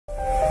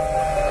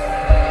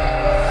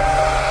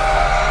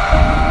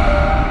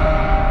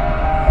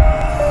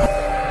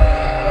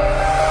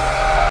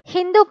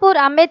హిందూపూర్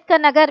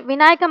అంబేద్కర్ నగర్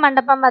వినాయక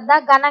మండపం వద్ద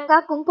ఘనంగా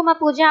కుంకుమ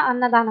పూజ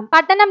అన్నదానం.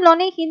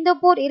 పట్టణంలోని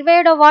హిందూపూర్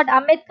 27వ వార్డ్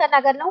అంబేద్కర్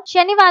నగర్ లో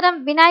శనివారం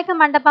వినాయక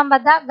మండపం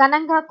వద్ద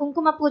ఘనంగా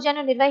కుంకుమ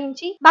పూజను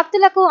నిర్వహించి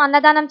భక్తులకు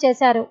అన్నదానం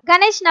చేశారు.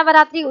 గణేష్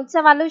నవరాత్రి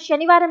ఉత్సవాలు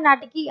శనివారం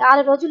నాటికి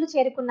 6 రోజులు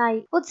చేరుకున్నాయి.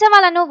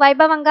 ఉత్సవాలను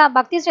వైభవంగా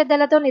భక్తి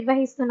శ్రద్ధలతో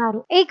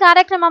నిర్వహిస్తున్నారు. ఈ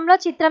కార్యక్రమంలో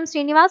చిత్రం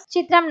శ్రీనివాస్,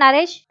 చిత్రం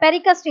నరేష్,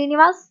 పెరిక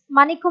శ్రీనివాస్,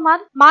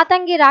 మణికుమార్,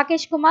 మాతంగి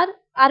రాకేష్ కుమార్,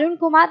 అరుణ్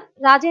కుమార్,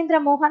 రాజేంద్ర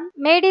మోహన్,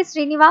 మేడి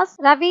శ్రీనివాస్,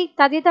 రవి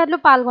తదితరులు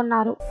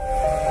పాల్గొన్నారు.